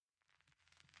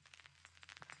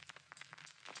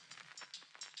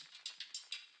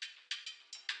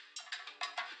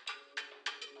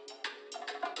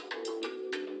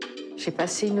J'ai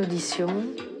passé une audition.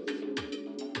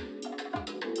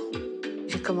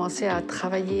 J'ai commencé à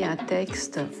travailler un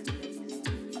texte.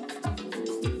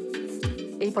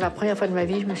 Et pour la première fois de ma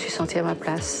vie, je me suis sentie à ma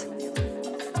place.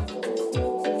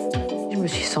 Je me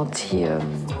suis sentie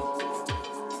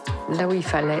là où il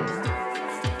fallait.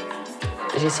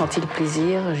 J'ai senti le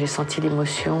plaisir, j'ai senti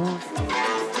l'émotion.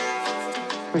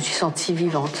 Je me suis sentie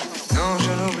vivante. Non, je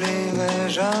n'oublierai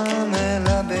jamais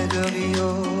la baie de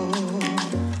Rio,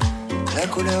 la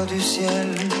couleur du ciel,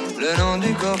 le nom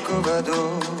du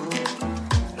Corcovado,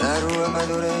 la rue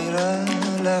Madureira,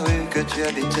 la rue que tu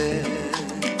habitais.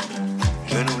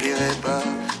 Je n'oublierai pas,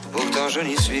 pourtant je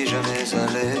n'y suis jamais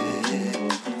allé.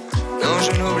 Non,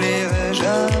 je n'oublierai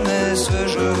jamais ce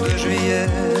jour de juillet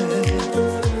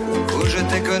où je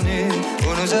t'ai connu,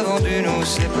 où nous avons dû nous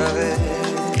séparer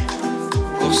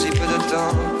pour si peu de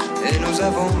temps, et nous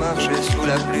avons marché sous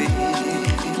la pluie.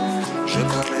 Je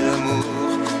parlais d'amour,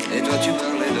 et toi tu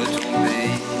parlais de ton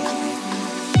pays.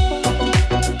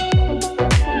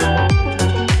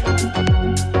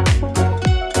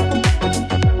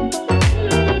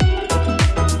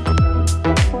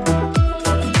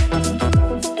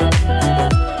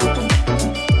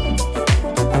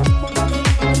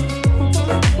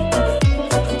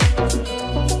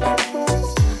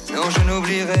 Non, je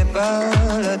n'oublierai pas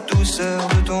la douceur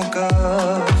de ton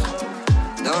corps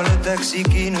dans le taxi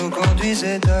qui nous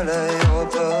conduisait à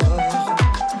l'aéroport.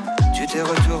 Tu t'es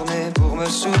retourné pour me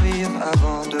sourire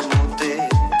avant de monter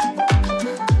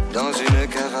dans une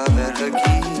caravelle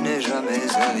qui n'est jamais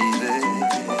arrivée.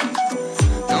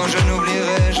 Non, je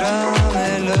n'oublierai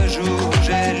jamais le jour où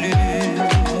j'ai lu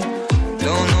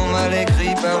ton nom mal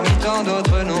écrit parmi tant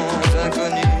d'autres noms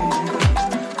inconnus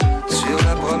sur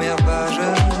la première page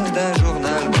d'un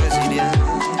journal brésilien.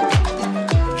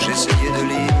 J'essayais de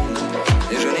lire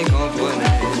et je n'y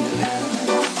comprenais rien.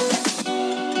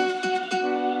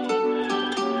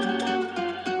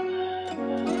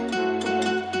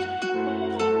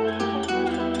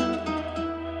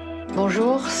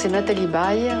 Bonjour, c'est Nathalie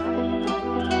Baye.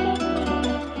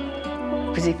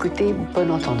 Vous écoutez Bon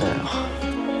Entendeur.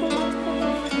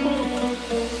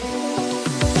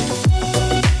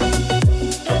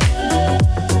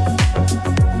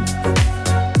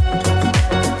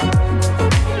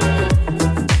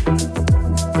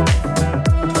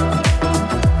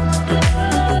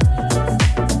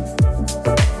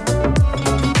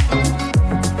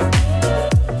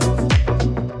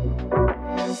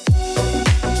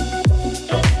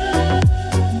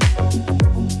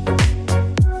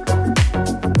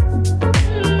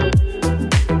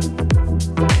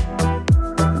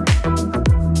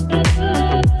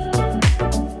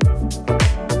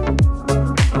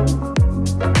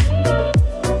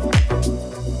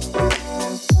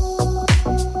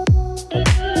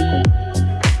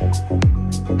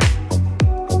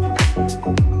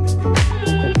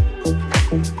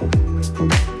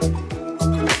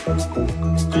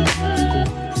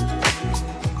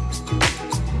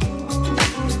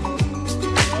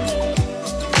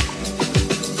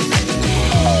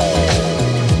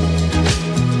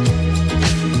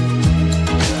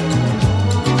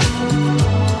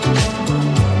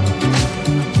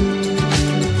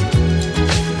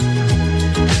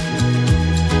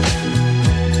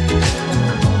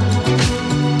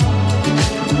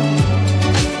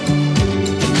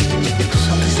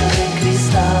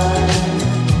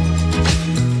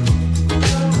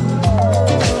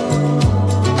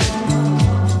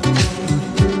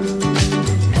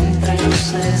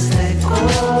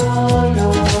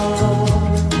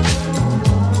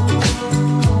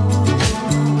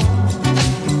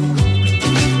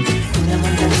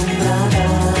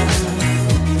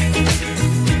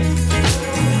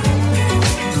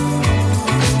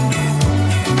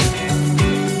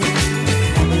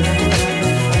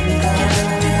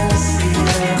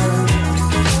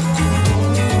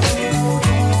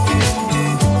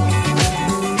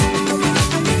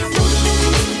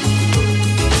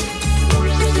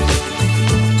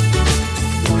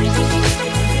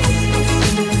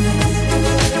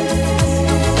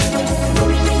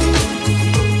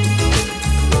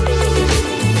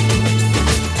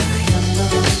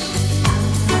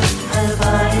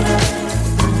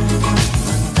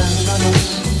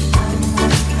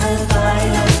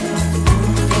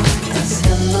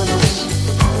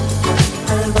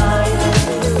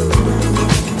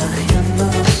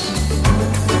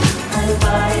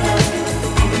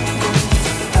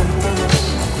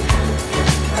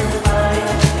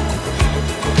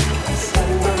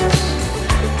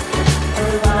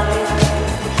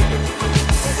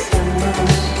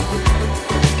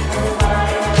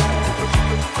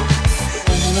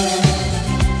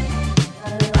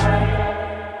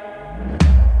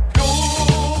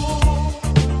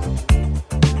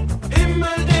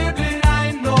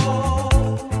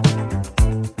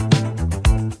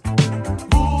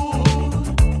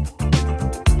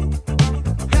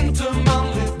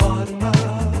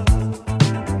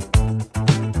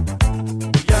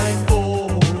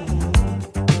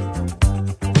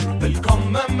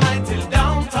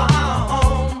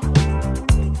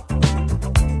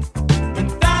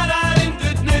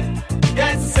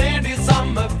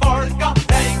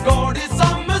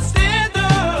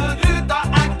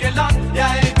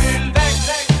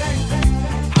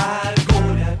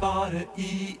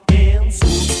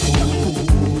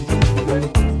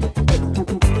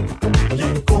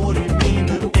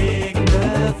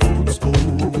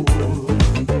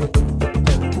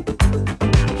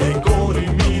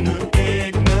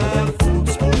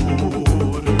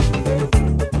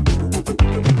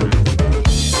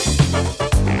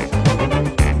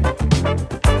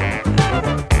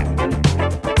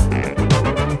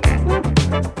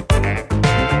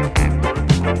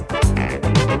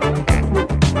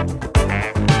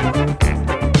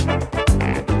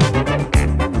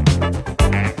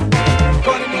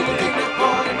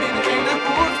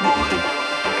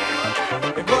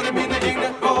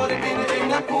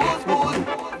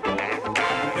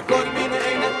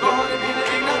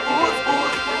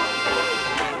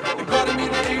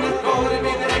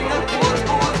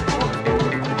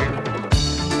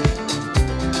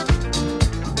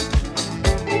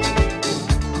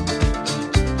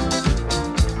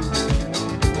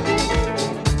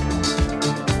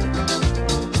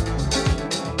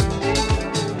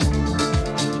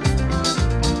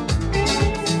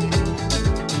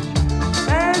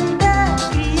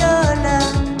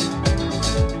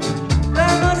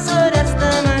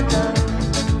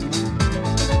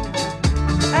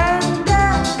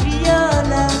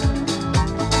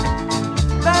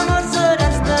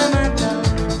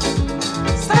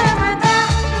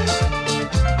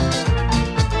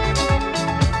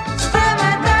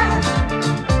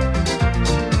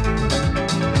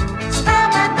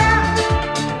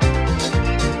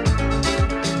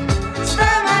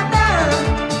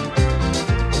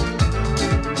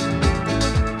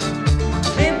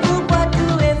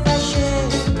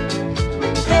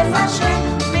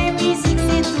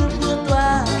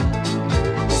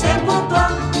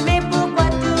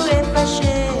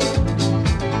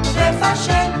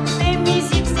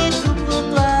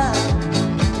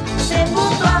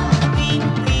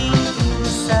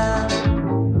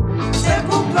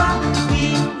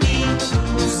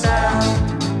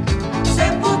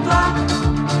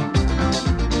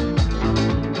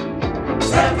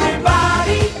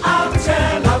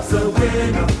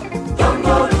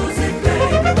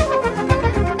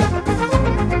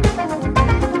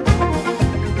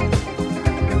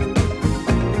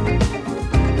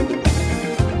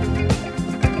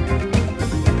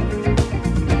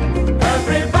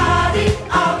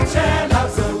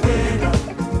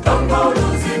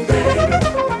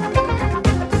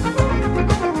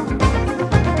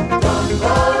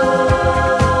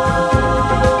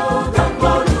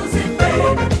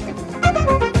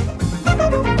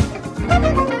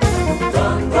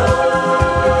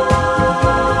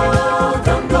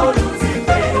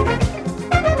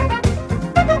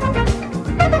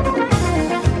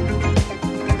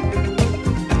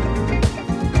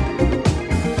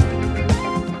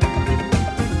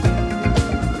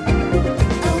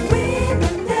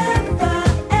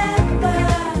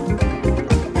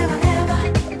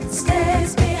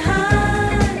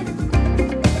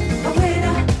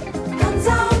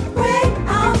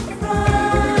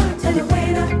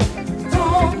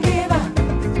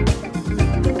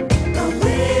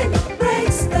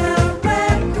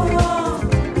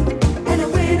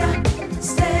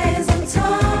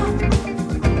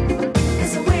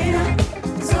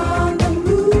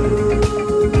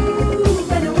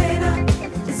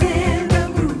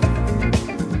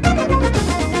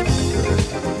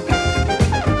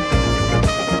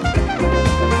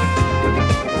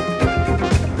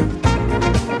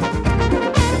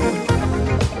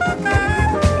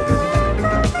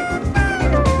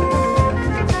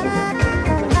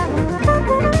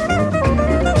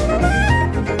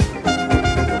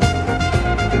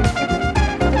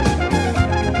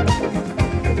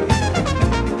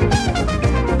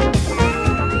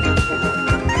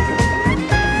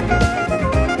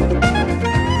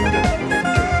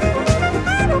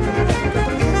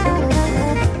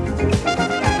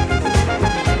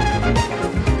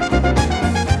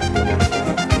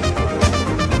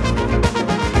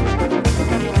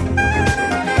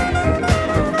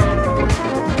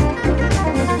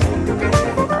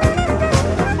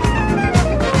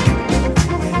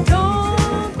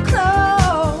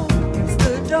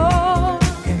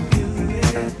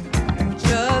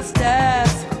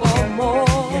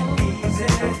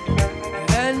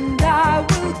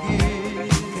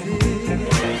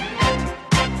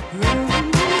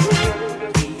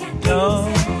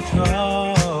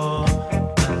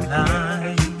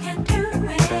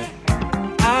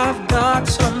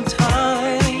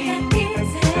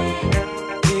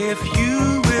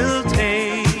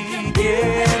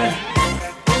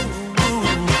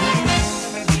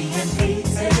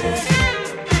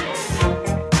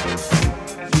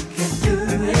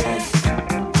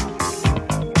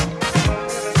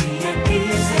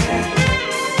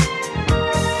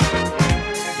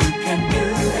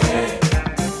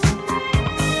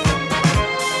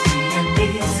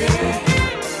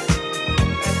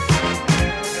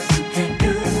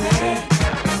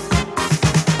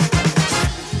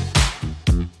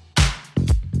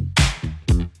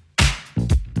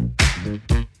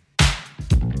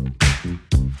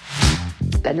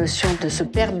 La notion de se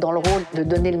perdre dans le rôle, de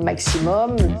donner le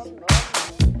maximum,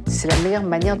 c'est la meilleure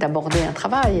manière d'aborder un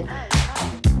travail.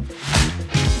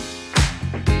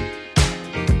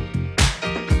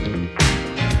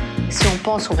 Si on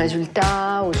pense aux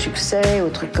résultats, au succès, aux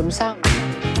trucs comme ça,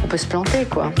 on peut se planter,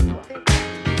 quoi.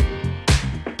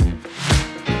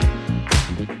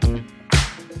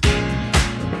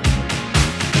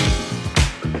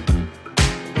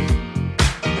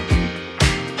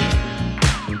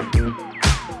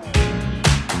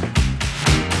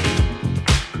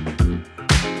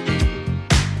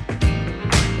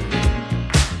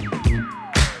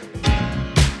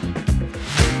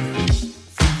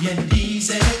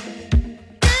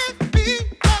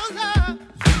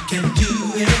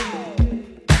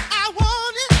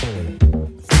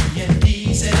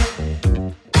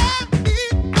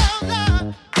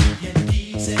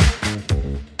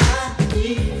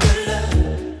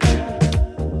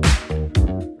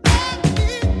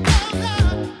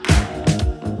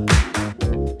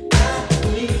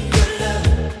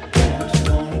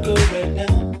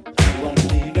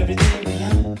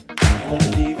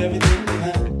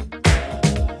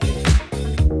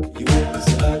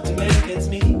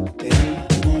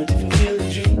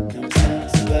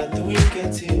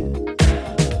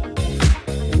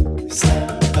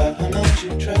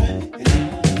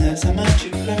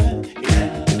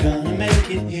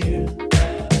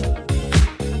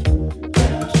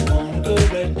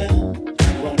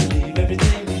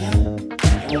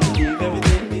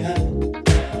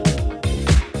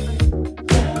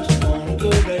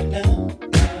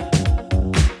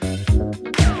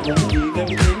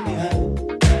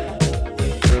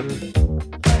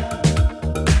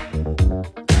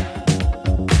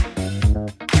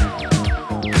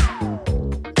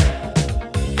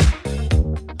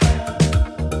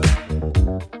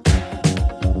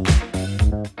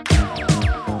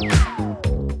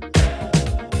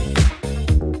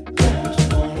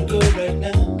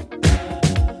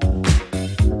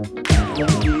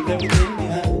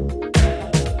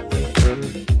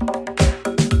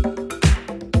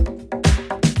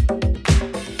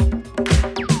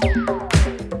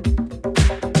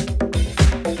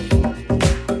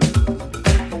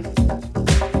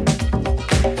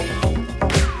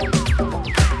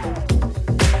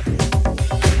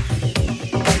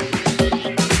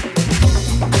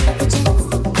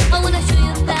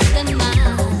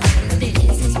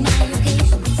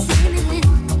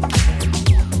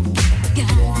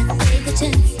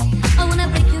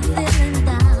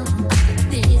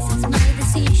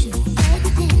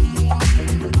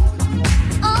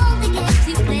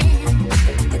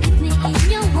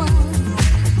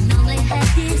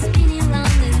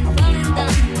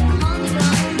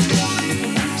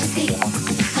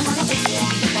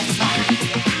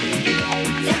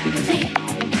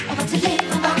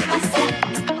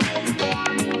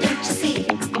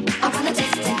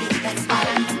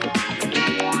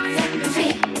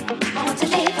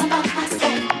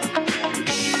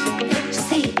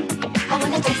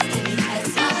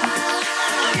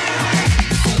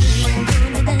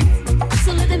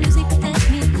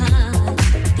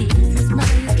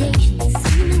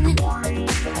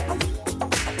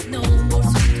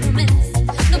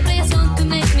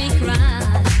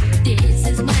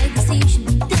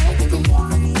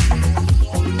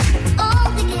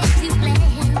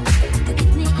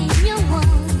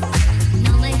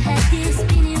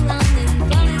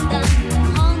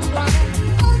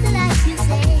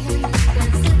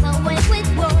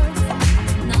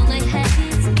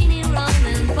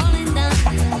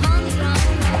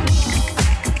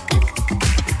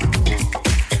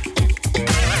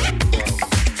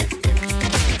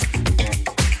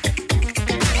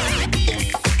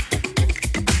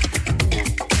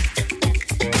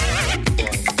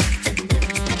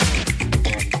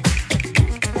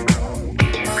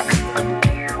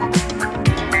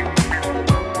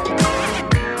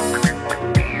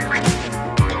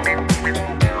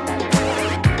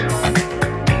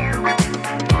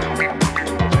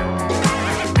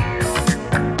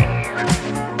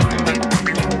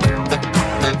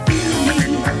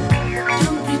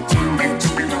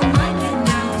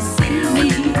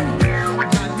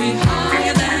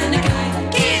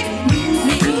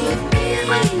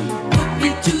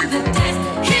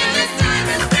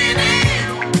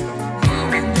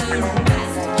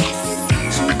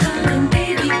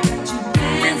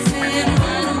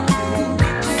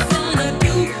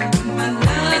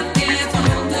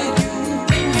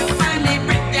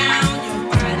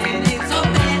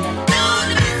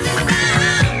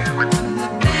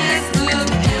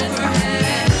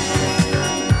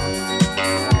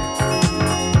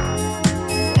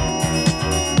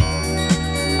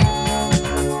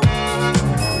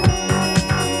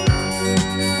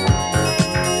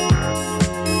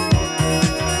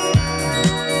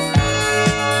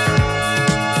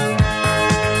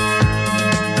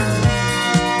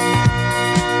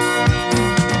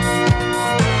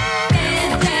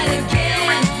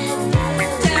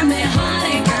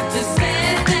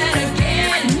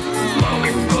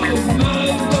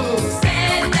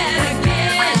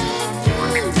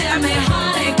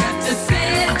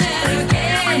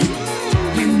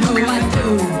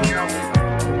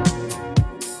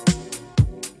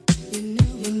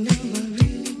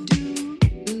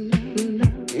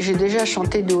 J'ai déjà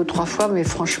chanté 2 ou 3 fois, mais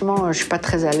franchement, je suis pas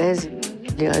très à l'aise.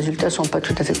 Les résultats sont pas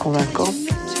tout à fait convaincants.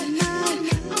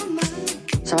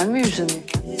 Ça m'amuse.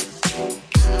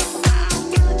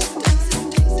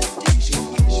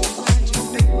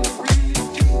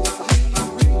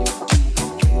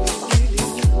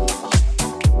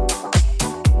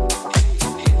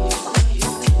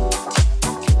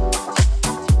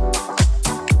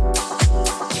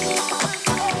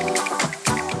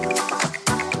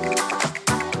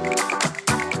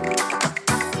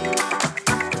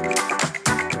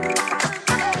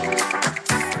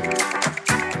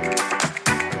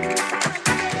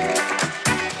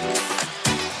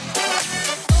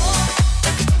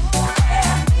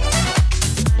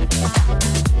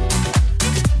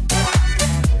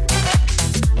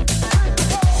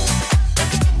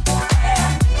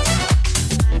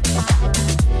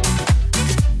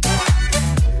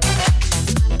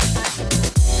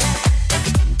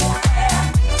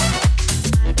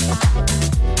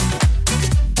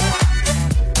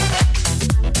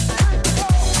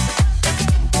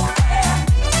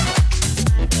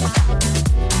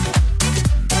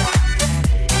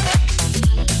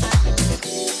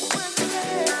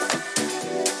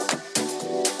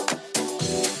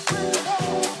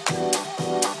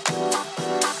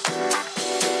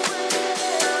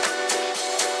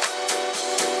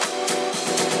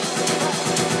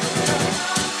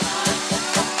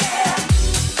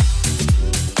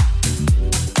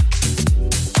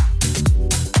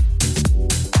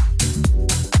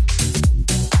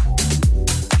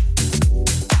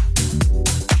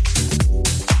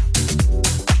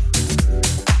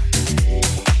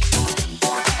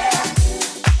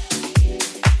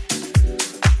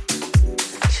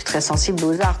 sensible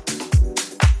aux arts.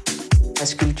 La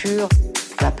sculpture,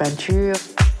 la peinture.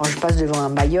 Quand je passe devant un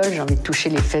mayol, j'ai envie de toucher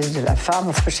les fesses de la femme.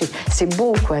 Enfin, c'est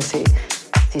beau, quoi. C'est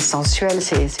sensuel,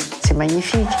 c'est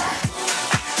magnifique.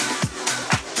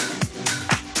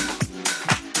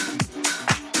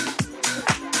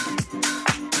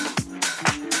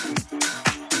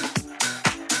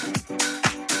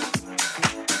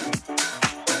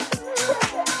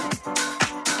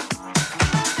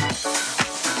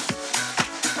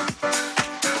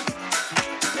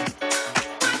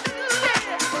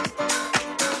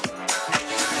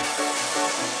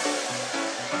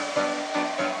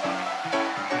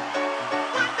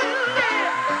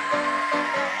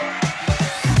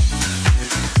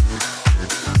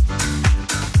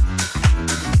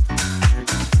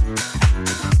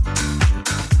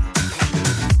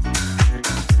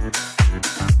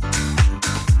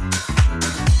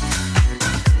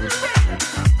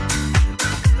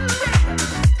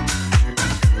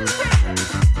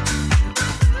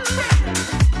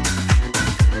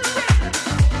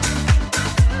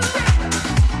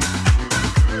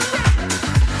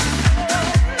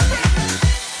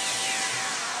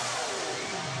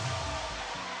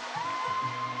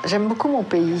 J'aime beaucoup mon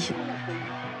pays.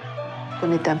 On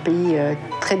est un pays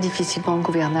très difficilement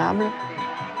gouvernable.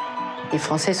 Les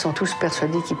Français sont tous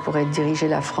persuadés qu'ils pourraient diriger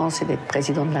la France et d'être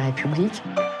président de la République.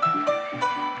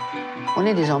 On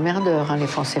est des emmerdeurs, hein, les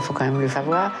Français, il faut quand même le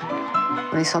savoir.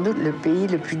 On est sans doute le pays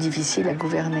le plus difficile à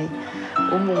gouverner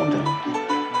au monde.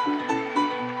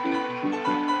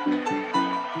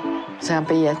 C'est un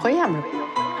pays incroyable.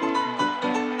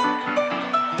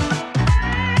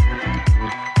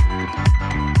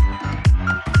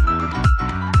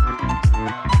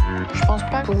 Je pense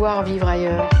pas pouvoir vivre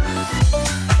ailleurs.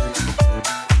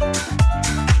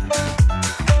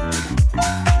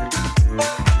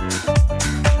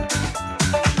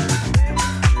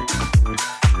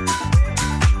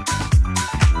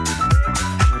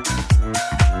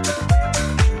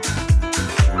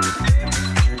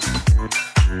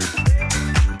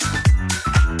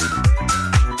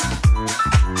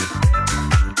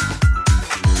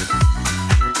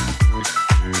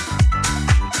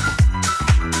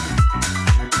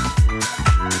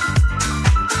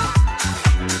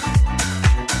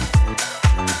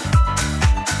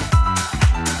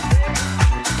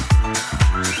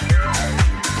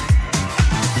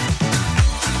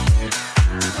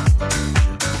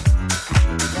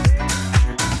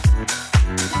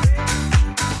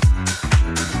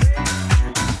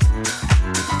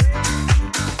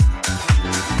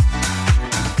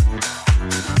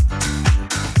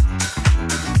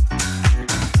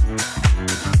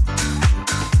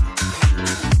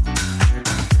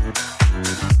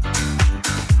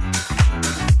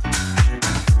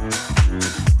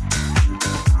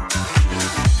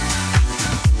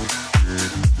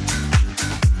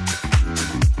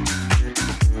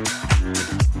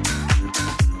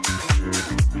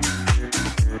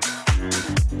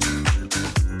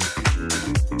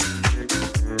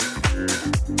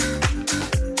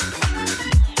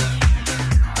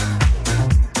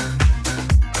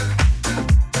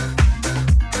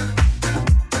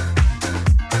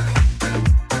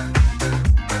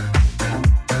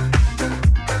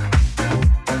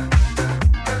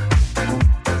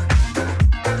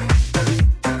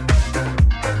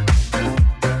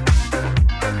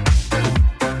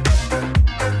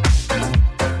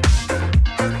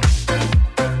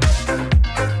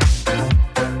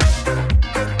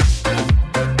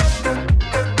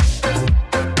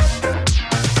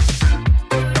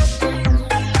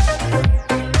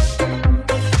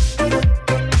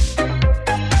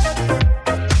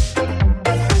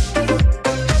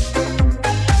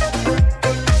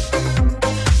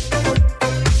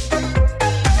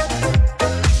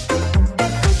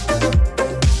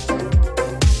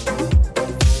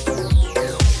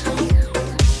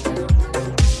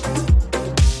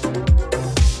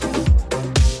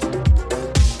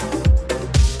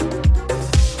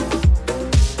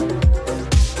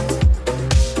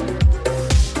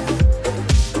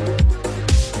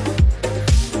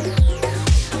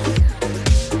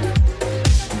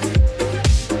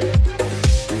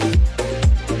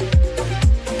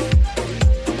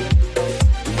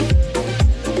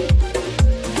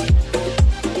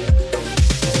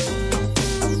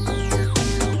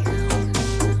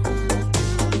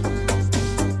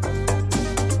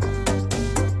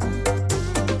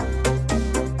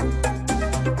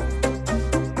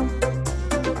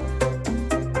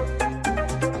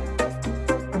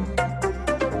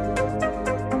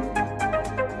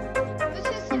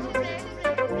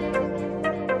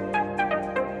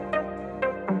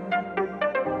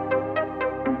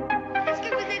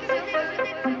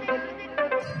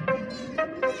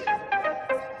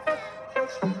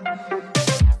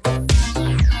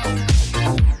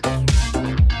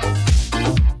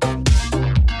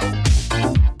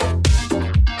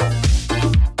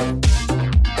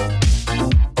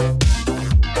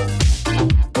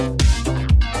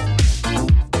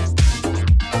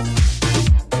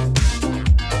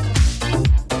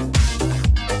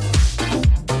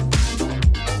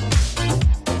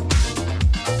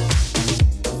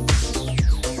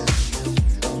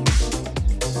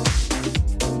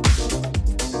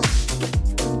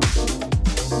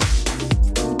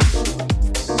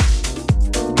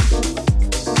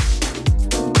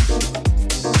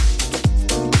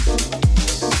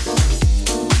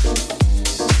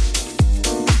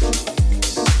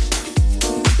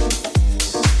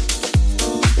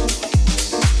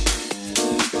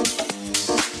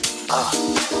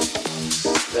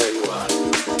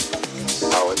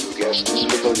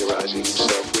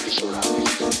 the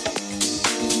surroundings.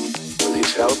 With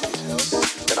his help,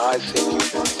 then I think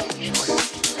you might enjoy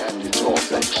it, and it's all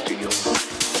thanks to you.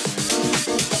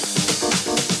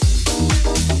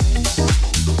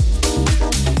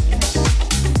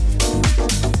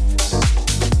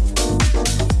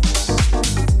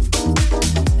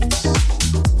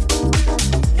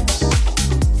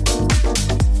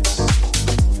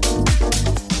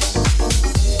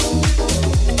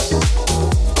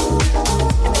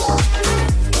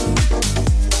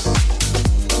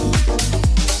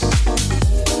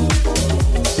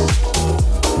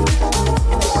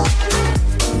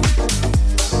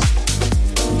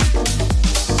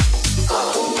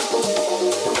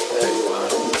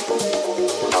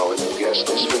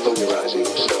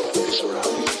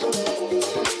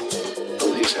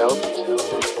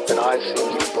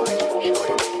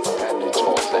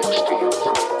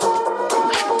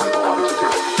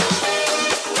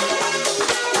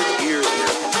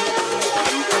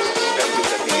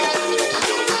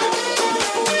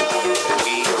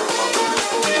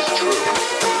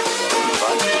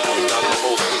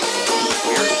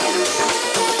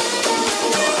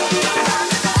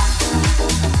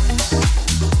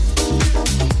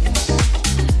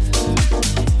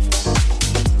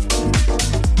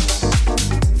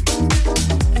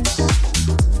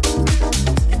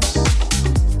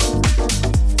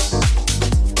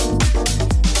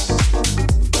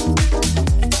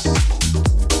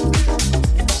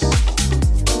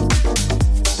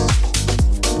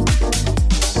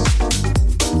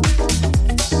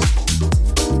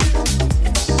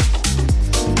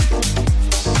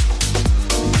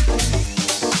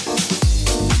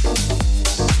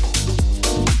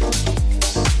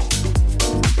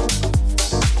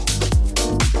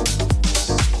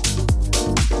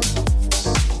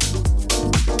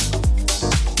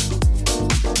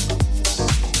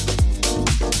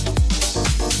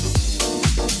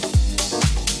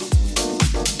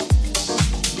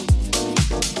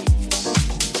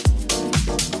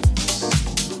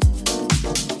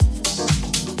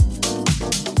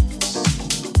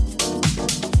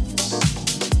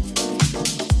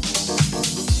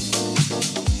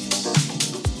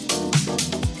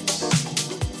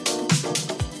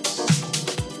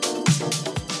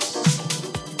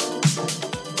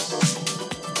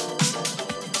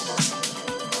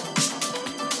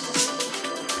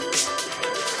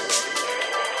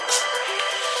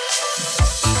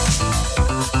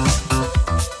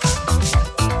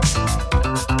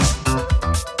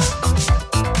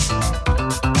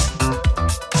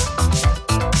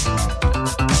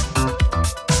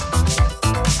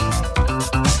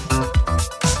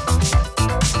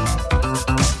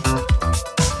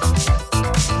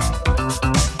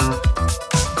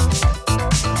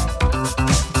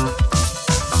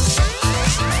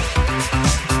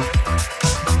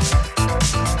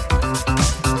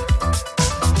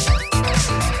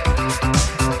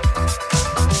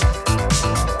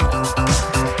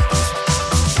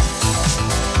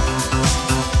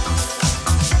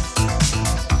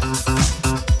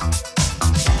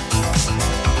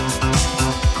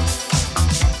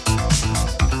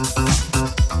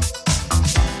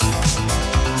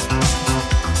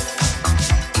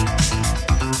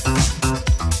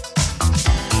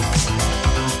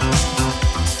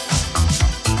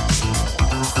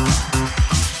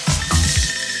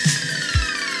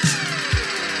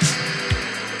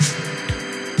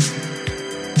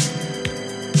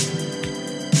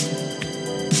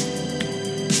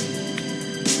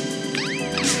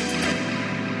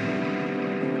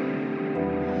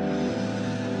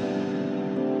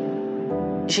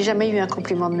 J'ai jamais eu un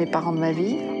compliment de mes parents de ma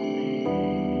vie.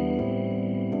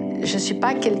 Je ne suis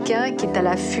pas quelqu'un qui est à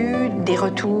l'affût des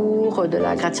retours, de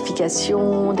la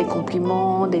gratification, des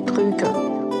compliments, des trucs.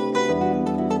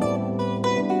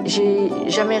 J'ai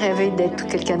jamais rêvé d'être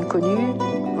quelqu'un de connu.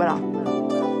 Voilà.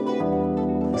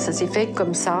 Ça s'est fait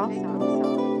comme ça.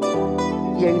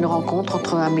 Il y a eu une rencontre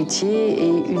entre un métier et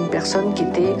une personne qui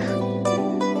était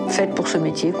faite pour ce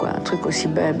métier, quoi. Un truc aussi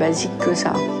basique que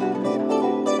ça.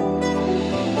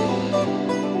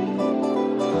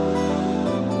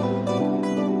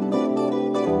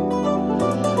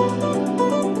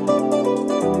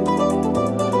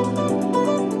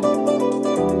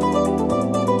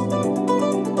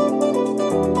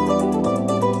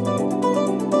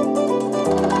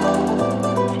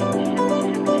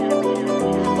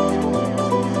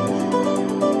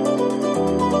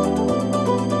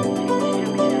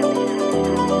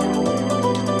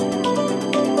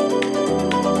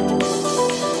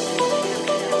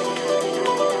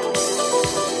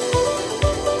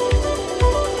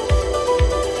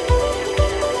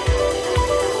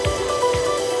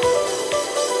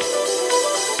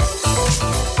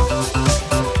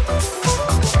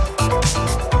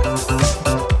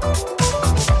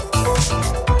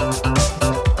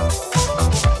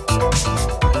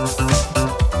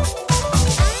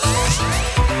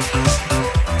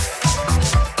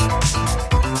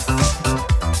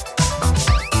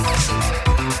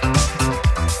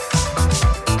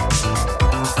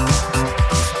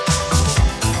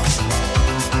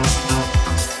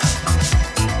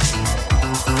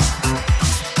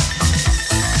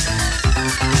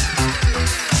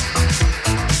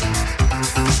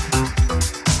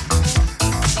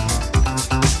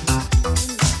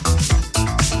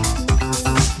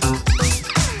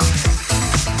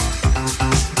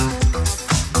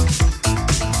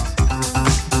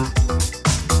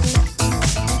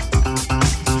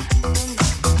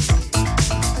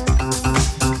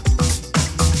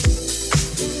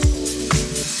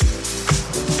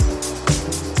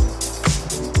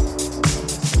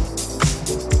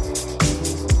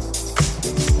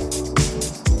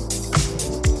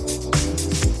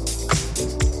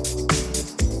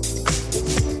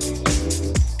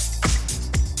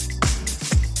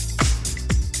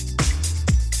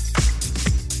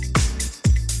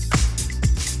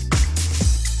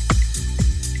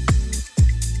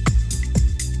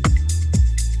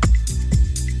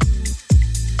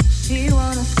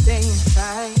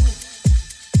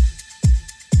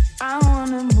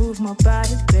 my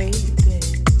body, baby.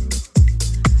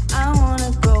 I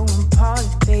wanna go and party,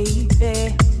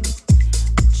 baby.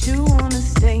 But you wanna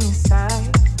stay inside,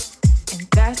 and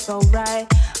that's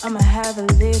alright. I'ma have a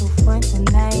little fun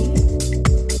tonight.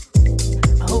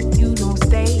 I hope you don't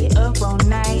stay up all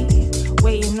night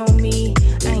waiting on me.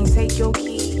 I ain't take your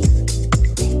keys.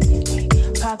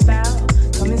 Pop out,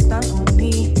 come and stunt on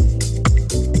me.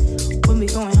 When we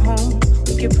going home,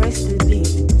 we can press the lead.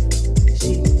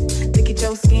 Shit, look at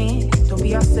your skin, don't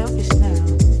be all selfish now.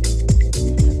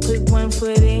 Put one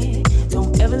foot in,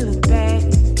 don't ever look back.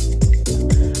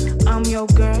 I'm your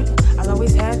girl, I'll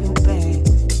always have your back.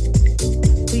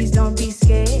 Please don't be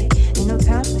scared, ain't no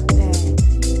time for that.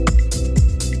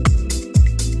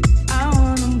 I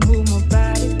wanna move my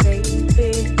body,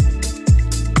 baby.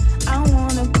 I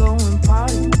wanna go and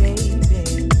party,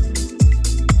 baby.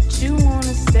 But you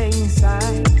wanna stay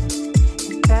inside,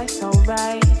 and that's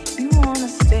alright. You wanna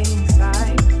stay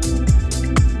inside.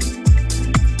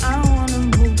 I wanna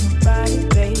move my body,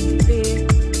 baby.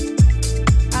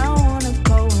 I wanna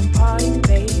go and party,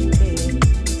 baby.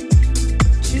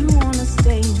 But you wanna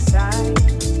stay inside,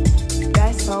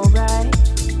 that's alright.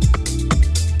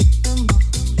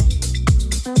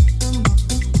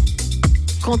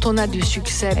 Quand on a du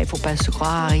succès, il ne faut pas se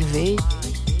croire arrivé.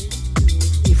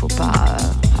 Il ne faut pas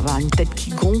avoir une tête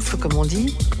qui gonfle, comme on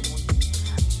dit.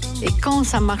 Et quand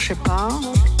ça ne marche pas,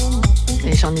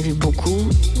 et j'en ai vu beaucoup,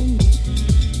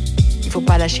 il ne faut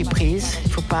pas lâcher prise, il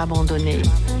ne faut pas abandonner,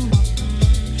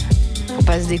 il ne faut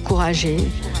pas se décourager.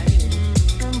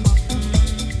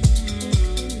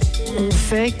 On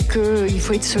fait qu'il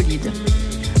faut être solide.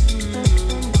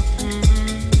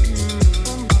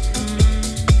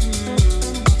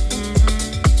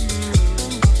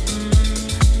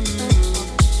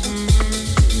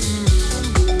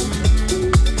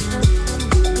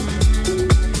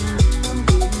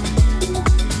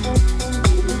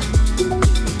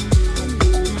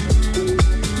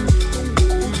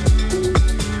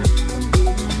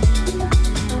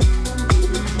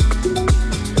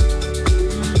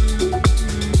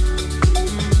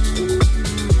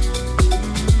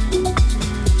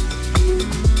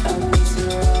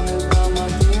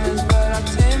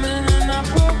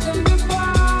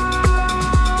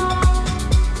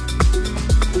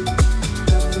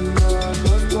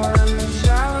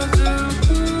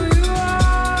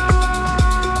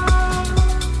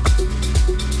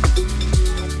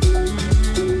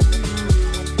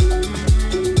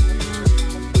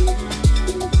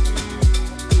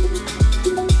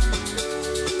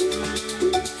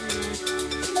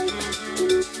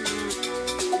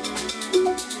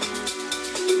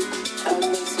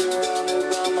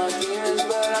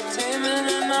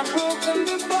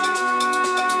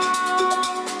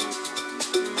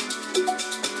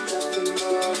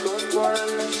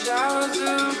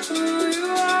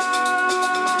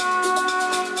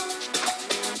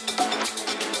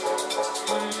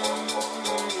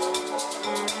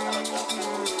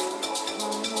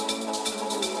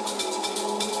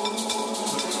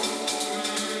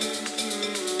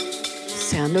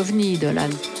 C'est un ovni de la...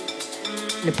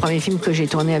 Le premier film que j'ai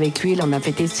tourné avec lui, on a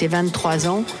fêté ses 23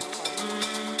 ans.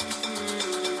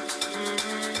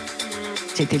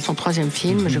 C'était son 3e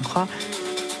film, je crois.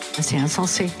 C'est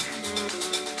insensé.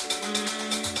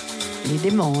 Il est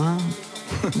dément, hein.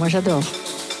 Moi, j'adore.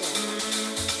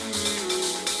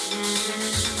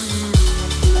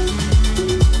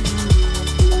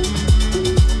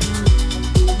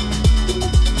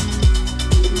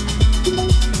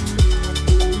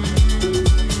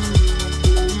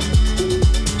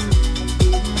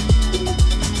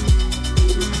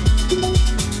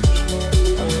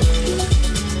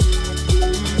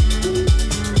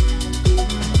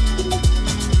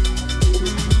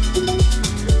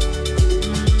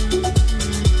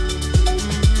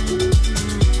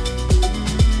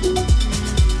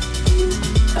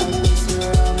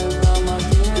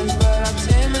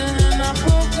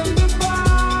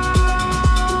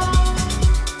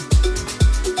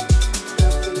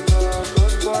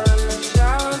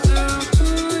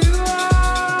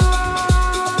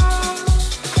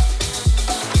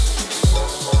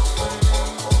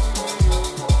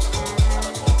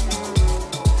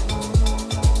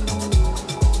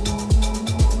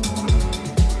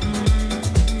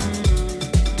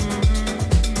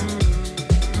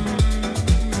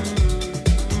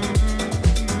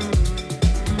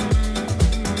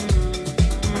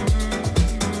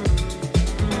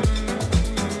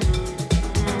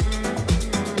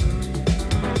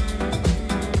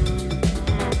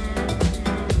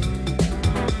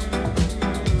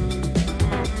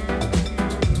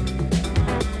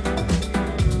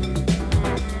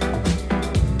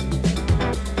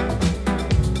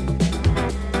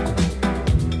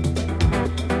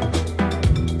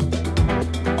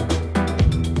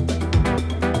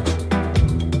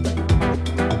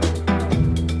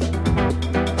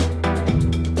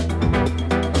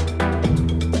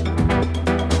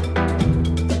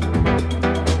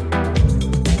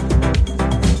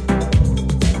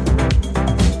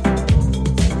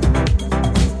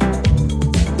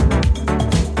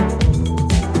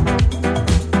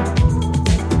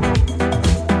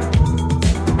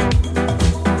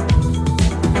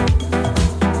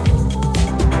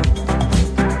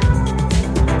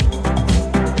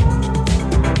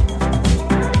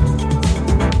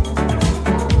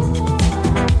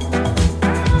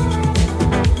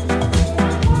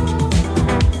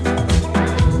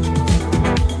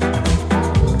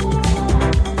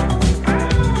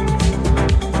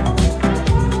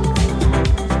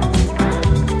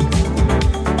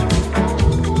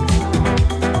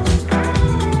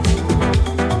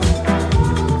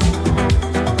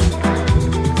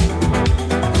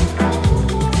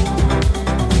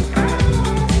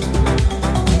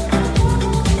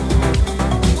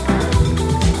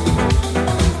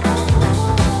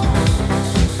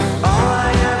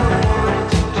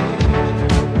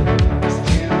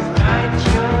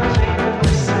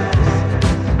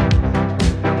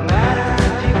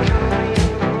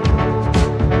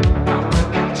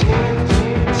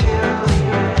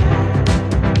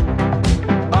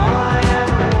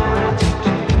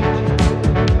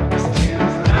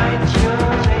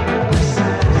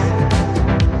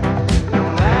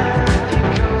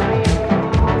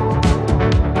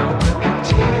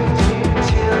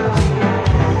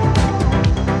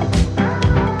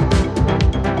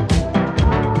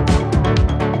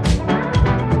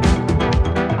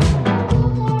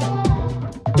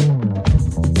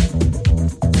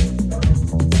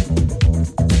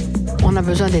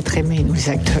 d'être aimés, nous les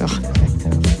acteurs.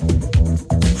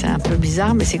 C'est un peu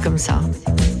bizarre, mais c'est comme ça.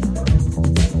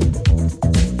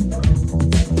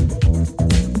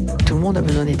 Tout le monde a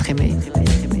besoin d'être aimé.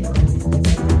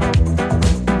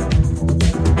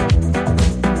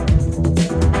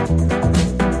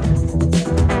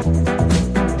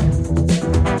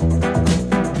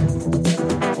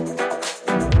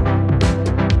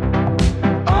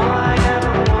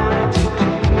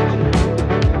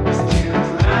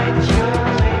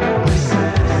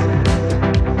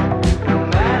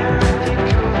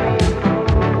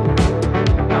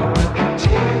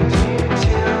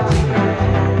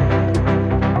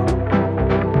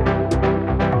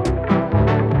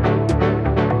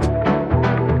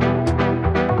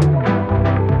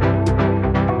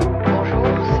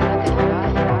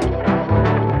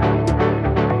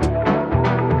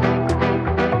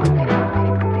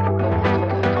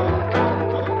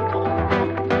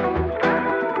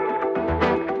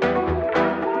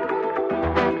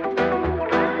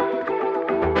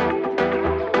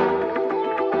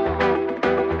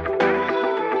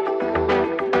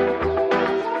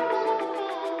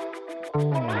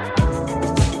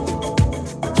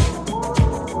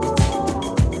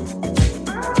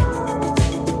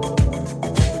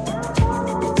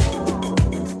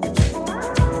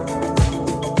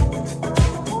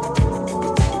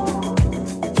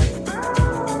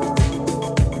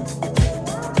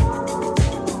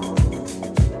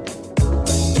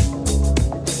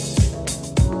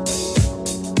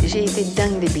 J'ai été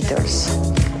dingue des Beatles.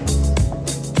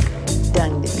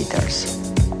 Dingue des Beatles.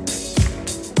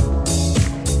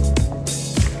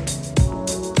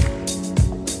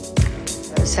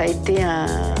 Ça a été un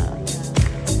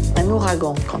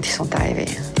ouragan quand ils sont arrivés.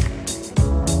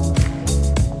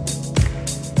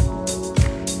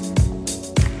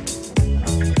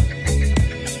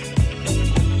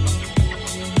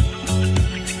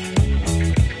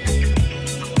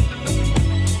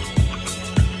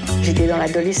 J'étais dans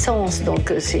l'adolescence,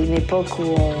 donc c'est une époque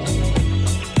où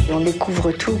on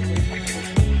découvre tout.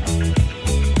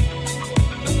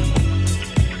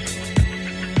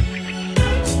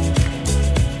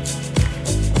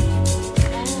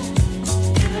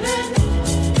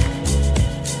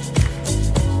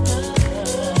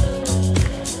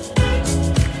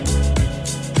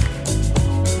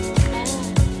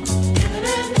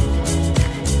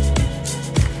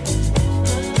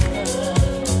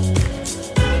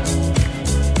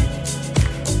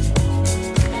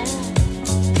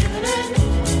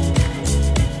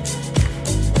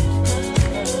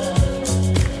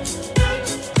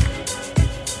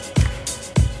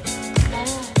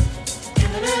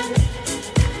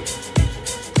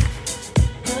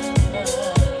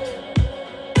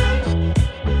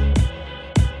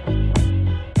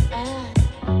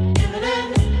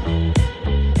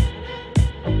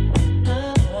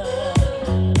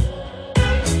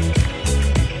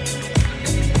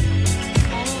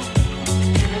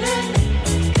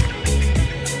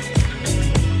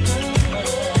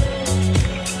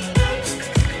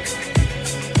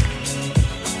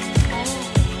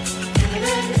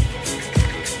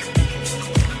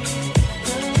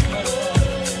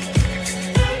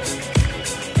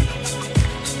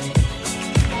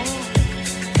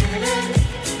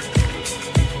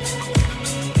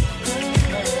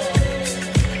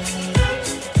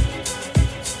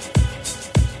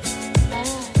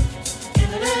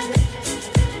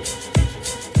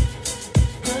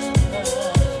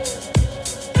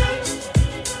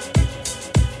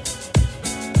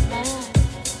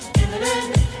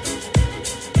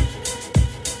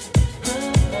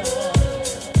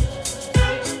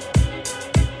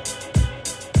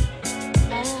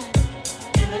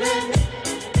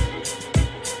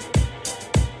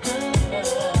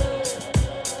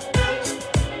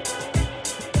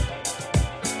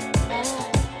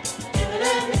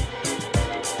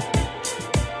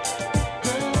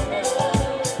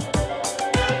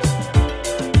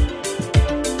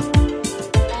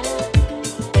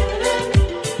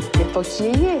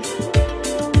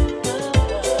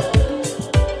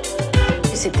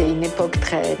 C'était une époque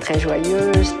très, très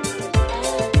joyeuse.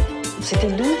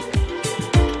 C'était doux.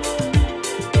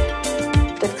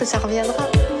 Peut-être que ça reviendra.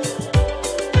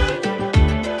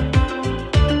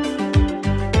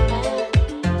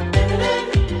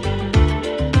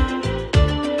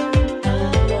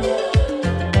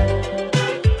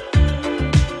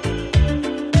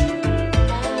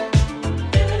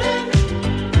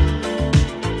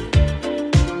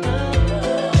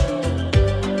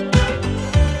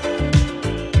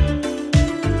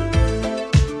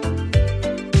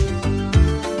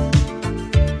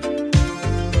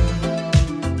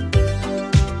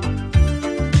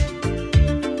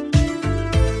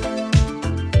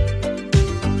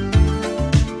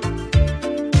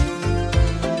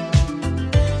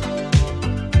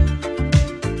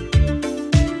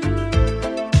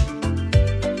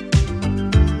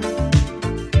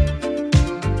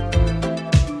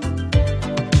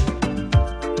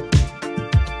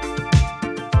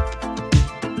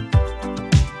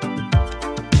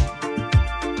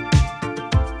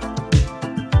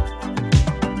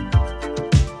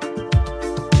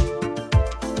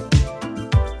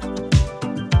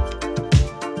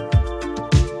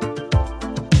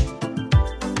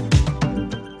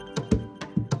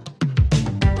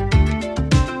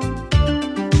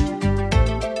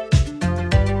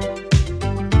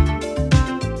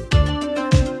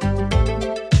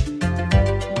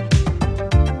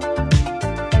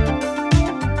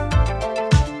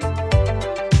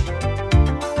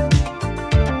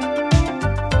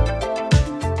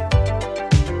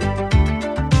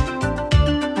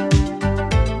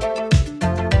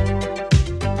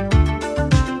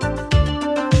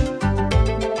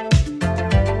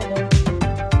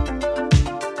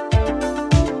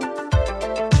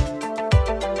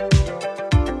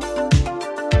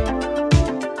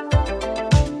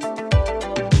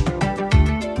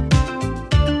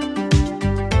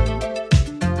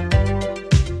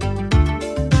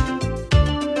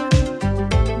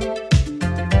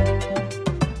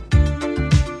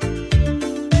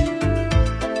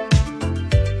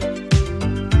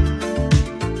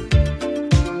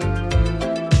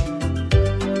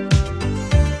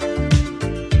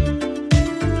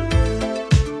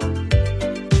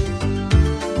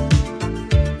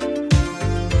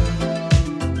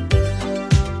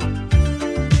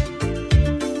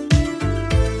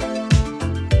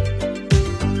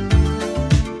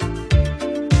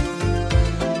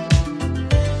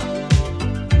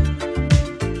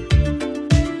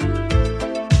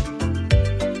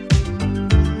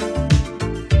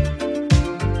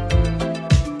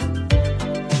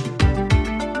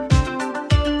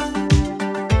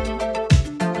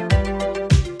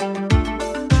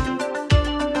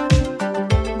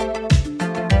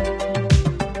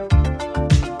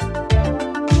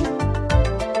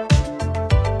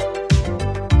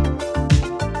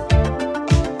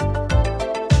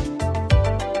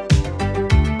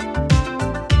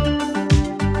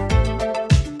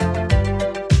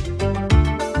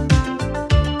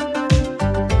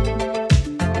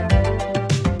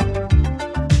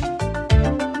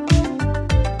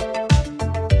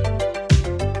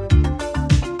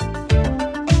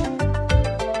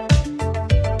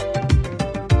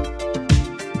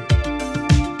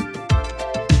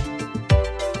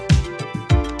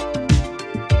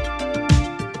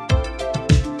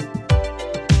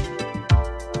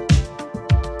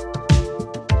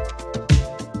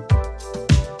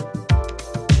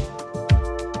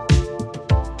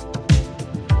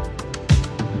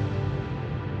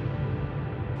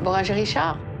 encourager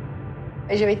Richard.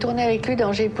 Et j'avais tourné avec lui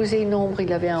dans J'ai épousé une ombre.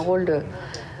 Il avait un rôle de...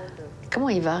 Comment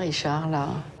il va, Richard, là?